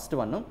ఏంటంటే, first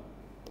one,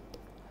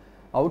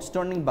 out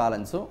standing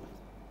balance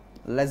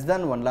less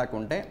than 1 lakh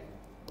ఉంటే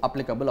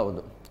అప్లికబుల్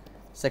అవ్వదు.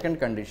 Second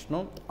condition,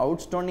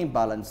 out standing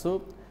balance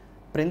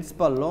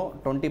ప్రిన్సిపల్లో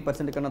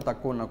 20% కన్నా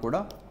తక్కువ ఉన్నా కూడా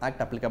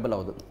యాక్ట్ అప్లికబుల్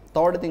అవ్వదు.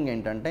 థర్డ్ థింగ్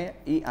ఏంటంటే,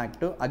 ఈ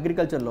యాక్ట్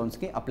అగ్రికల్చర్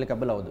లోన్స్కి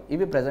అప్లికబుల్ అవ్వదు.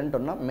 ఇవి ప్రెజెంట్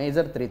ఉన్న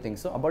major 3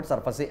 things about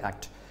సర్ఫసీ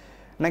act.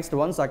 Next,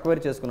 once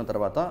acquire చేసుకున్న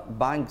తర్వాత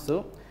బ్యాంక్స్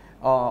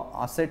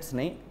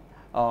అసెట్స్ని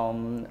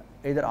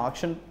ఇదర్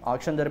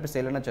ఆక్షన్ జరిపి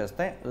సేల్ అయినా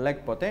చేస్తే,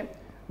 లేకపోతే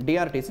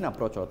డిఆర్టీస్ని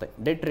అప్రోచ్ అవుతాయి,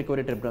 డెట్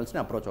రికవరీ ట్రిబ్యునల్స్ని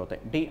అప్రోచ్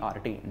అవుతాయి.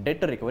 DRT,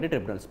 debt recovery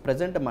tribunals.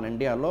 Present మన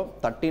ఇండియాలో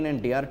 39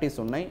 డిఆర్టీస్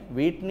ఉన్నాయి.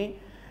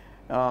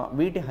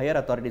 వీటి హయ్యర్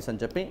అథారిటీస్ అని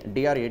చెప్పి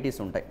డిఆర్ఏటీస్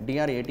ఉంటాయి.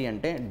 డిఆర్ఏటీ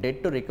అంటే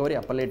డెట్ రికవరీ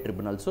అప్పలేట్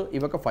ట్రిబ్యునల్స్.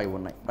 ఇవి ఒక 5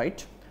 ఉన్నాయి,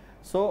 రైట్?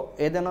 సో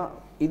ఏదైనా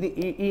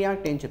ఈ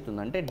యాక్ట్ ఏం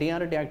చెప్తుందంటే,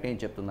 డిఆర్టీ యాక్ట్ ఏం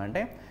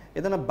చెప్తుందంటే,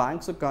 ఏదైనా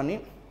బ్యాంక్స్కి కానీ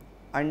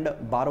అండ్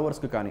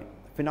బారోవర్స్కి కానీ,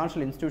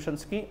 ఫినాన్షియల్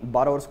ఇన్స్టిట్యూషన్స్కి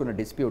బారోవర్స్కి ఉన్న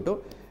డిస్ప్యూట్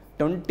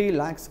 20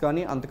 lakhs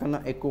కానీ అంతకన్నా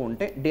ఎక్కువ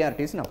ఉంటే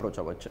డిఆర్టీస్ని అప్రోచ్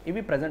అవ్వచ్చు.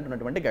 ఇవి ప్రజెంట్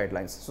ఉన్నటువంటి guide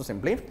lines. So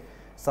simply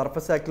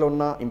surfers యాక్ట్లో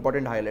ఉన్న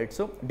ఇంపార్టెంట్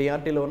హైలైట్స్,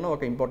 డిఆర్టీలో ఉన్న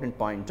ఒక important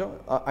point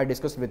I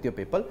discuss with you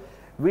people.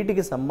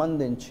 వీటికి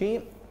సంబంధించి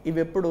ఇవి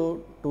ఎప్పుడు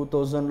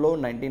 2000లో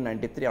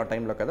 1993 ఆ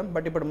టైంలో కదా,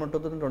 బట్ ఇప్పుడు మనం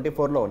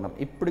 2024లో ఉన్నాం.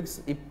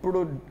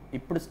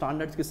 ఇప్పుడు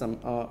స్టాండర్డ్స్కి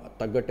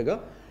తగ్గట్టుగా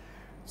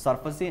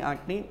సర్ఫసీ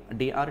యాక్ట్ని,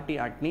 డిఆర్టీ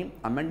యాక్ట్ని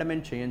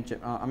అమెండమెంట్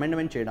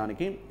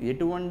చేయడానికి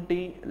ఎటువంటి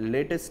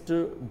లేటెస్ట్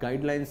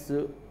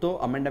గైడ్లైన్స్తో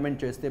అమెండమెంట్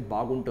చేస్తే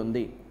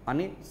బాగుంటుంది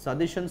అని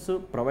సజెషన్స్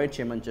ప్రొవైడ్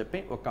చేయమని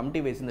చెప్పి ఒక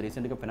కమిటీ వేసింది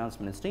రీసెంట్గా ఫైనాన్స్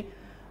మినిస్ట్రీ.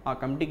 ఆ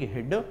కమిటీకి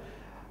హెడ్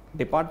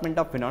డిపార్ట్మెంట్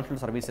ఆఫ్ ఫైనాన్షియల్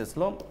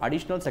సర్వీసెస్లో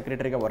అడిషనల్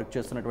సెక్రటరీగా వర్క్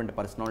చేస్తున్నటువంటి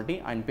పర్సనాలిటీ,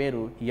 ఆయన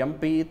పేరు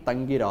MP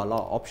Tangirala.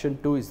 Option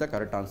 2 is the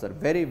correct answer.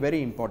 Very very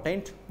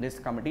important this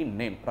committee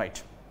name, right?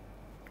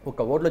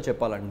 ఒక వర్డ్లో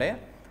చెప్పాలంటే,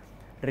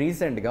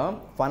 రీసెంట్గా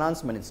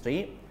ఫైనాన్స్ మినిస్ట్రీ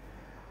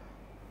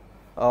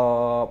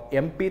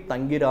ఎంపీ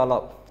తంగిరాల,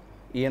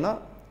 ఈయన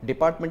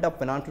డిపార్ట్మెంట్ ఆఫ్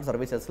ఫైనాన్షియల్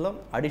సర్వీసెస్లో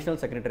అడిషనల్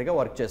సెక్రటరీగా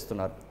వర్క్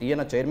చేస్తున్నారు.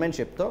 ఈయన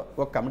చైర్మన్షిప్తో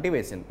ఒక కమిటీ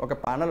వేసింది, ఒక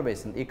ప్యానల్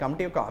వేసింది. ఈ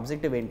కమిటీ యొక్క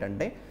ఆబ్జెక్టివ్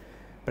ఏంటంటే,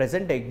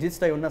 ప్రెజెంట్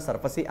ఎగ్జిస్ట్ అయి ఉన్న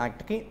సర్ఫసీ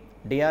యాక్ట్కి,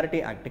 డిఆర్టీ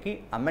యాక్ట్కి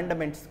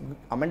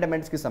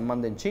అమెండమెంట్స్కి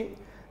సంబంధించి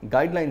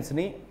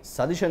గైడ్లైన్స్ని,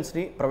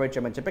 సజెషన్స్ని ప్రొవైడ్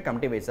చేయమని చెప్పి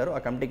కమిటీ వేశారు. ఆ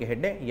కమిటీకి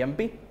హెడ్డే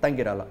MP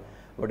Tangirala.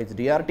 What is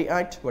DRT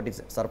Act, what is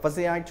Surface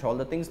Act, all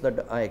the things that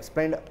I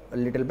explained a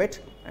little bit,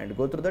 and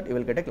go through that, you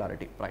will get a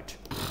clarity, right?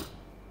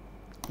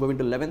 Moving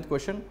to 11th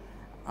question.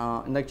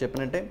 ఇందాక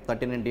చెప్పినట్టే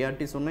 39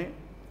 DRTs ఉన్నాయి,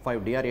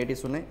 5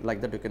 DRATs ఉన్నాయి. Like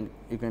that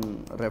you can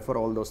refer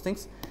all those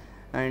things.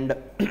 And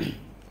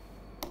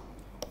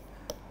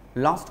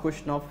last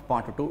question of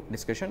part 2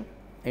 discussion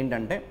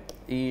ఏంటంటే,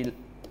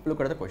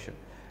 look at the question.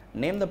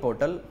 Name the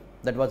portal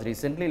that was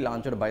recently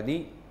launched by the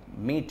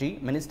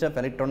MeitY, Minister of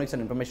Electronics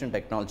and Information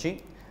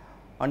Technology,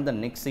 and the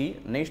NIXI,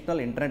 National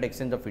Internet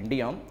Exchange of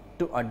India,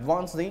 to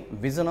advance the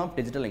vision of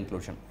digital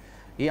inclusion.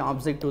 ఈ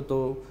ఆబ్జెక్టివ్తో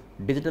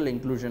digital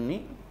ఇంక్లూజన్ని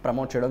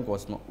promote చేయడం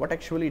కోసము. What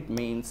actually it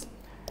means,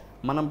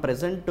 మనం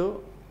present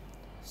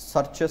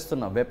search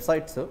చేస్తున్న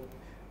websites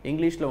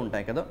ఇంగ్లీష్లో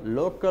ఉంటాయి కదా,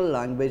 local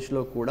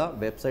లాంగ్వేజ్లో కూడా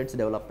వెబ్సైట్స్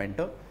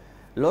డెవలప్మెంట్,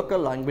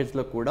 లోకల్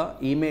లాంగ్వేజ్లో కూడా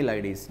ఈమెయిల్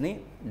ఐడీస్ని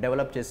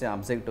డెవలప్ చేసే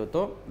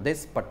ఆబ్జెక్టివ్తో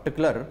this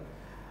particular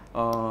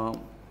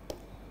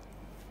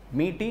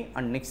MeitY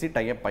and NIXI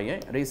tie up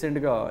అయ్యాయి.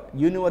 రీసెంట్గా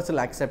universal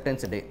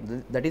acceptance day,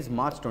 that is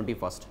March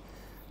 21st.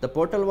 The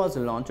portal was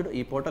launched.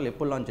 ఈ పోర్టల్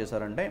ఎప్పుడు లాంచ్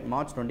చేశారంటే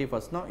March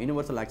 21st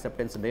universal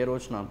acceptance day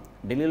రోజున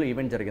ఢిల్లీలో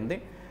ఈవెంట్ జరిగింది.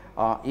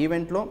 ఆ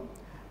ఈవెంట్లో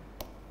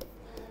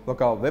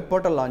ఒక వెబ్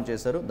పోర్టల్ లాంచ్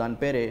చేశారు, దాని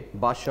పేరే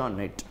భాషా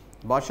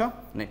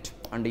నెట్.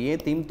 అండ్ ఏ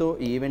థీమ్తో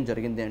ఈ ఈవెంట్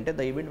జరిగింది అంటే,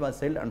 the event was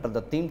held under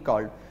the theme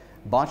called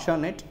భాషా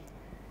నెట్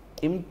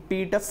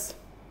ఇంపీటస్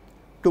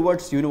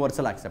టువర్డ్స్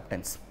యూనివర్సల్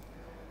యాక్సెప్టెన్స్.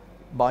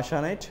 భాషా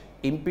net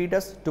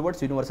ఇంపీటస్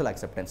towards universal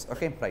acceptance.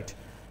 Okay, right.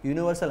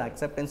 Universal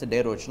acceptance day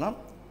రోజున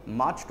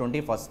March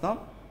 21st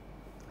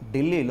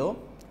ఢిల్లీలో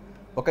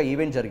ఒక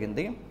ఈవెంట్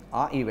జరిగింది.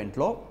 ఆ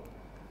ఈవెంట్లో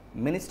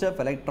minister of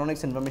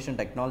electronics information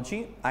technology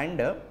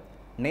and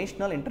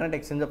national internet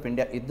exchange of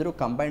India ఇద్దరు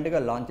కంబైన్డ్గా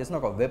launch చేసిన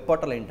ఒక వెబ్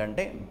పోర్టల్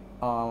ఏంటంటే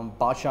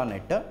భాషా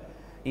నెట్.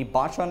 ఈ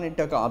భాషా నెట్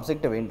యొక్క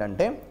ఆబ్జెక్టివ్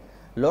ఏంటంటే,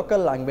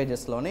 local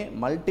లాంగ్వేజెస్లోనే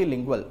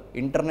multilingual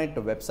internet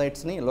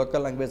వెబ్సైట్స్ని,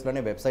 local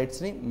లాంగ్వేజ్లోనే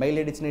వెబ్సైట్స్ని, mail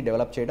ఐడీస్ని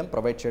develop చేయడం,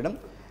 ప్రొవైడ్ చేయడం.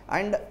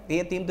 అండ్ ఏ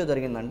థీమ్తో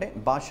జరిగిందంటే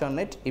భాషా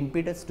net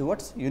ఇంపీటస్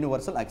towards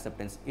universal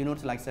acceptance.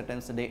 Universal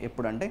acceptance day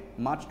ఎప్పుడంటే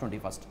March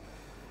 21st.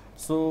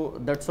 So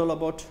that's all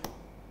about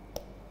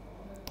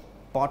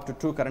part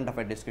 2 current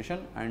affair discussion,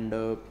 and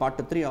part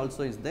 3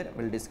 also is there.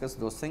 We'll discuss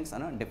those things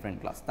in a different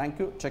class.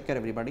 Thank you. Check care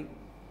everybody.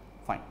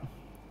 Fine.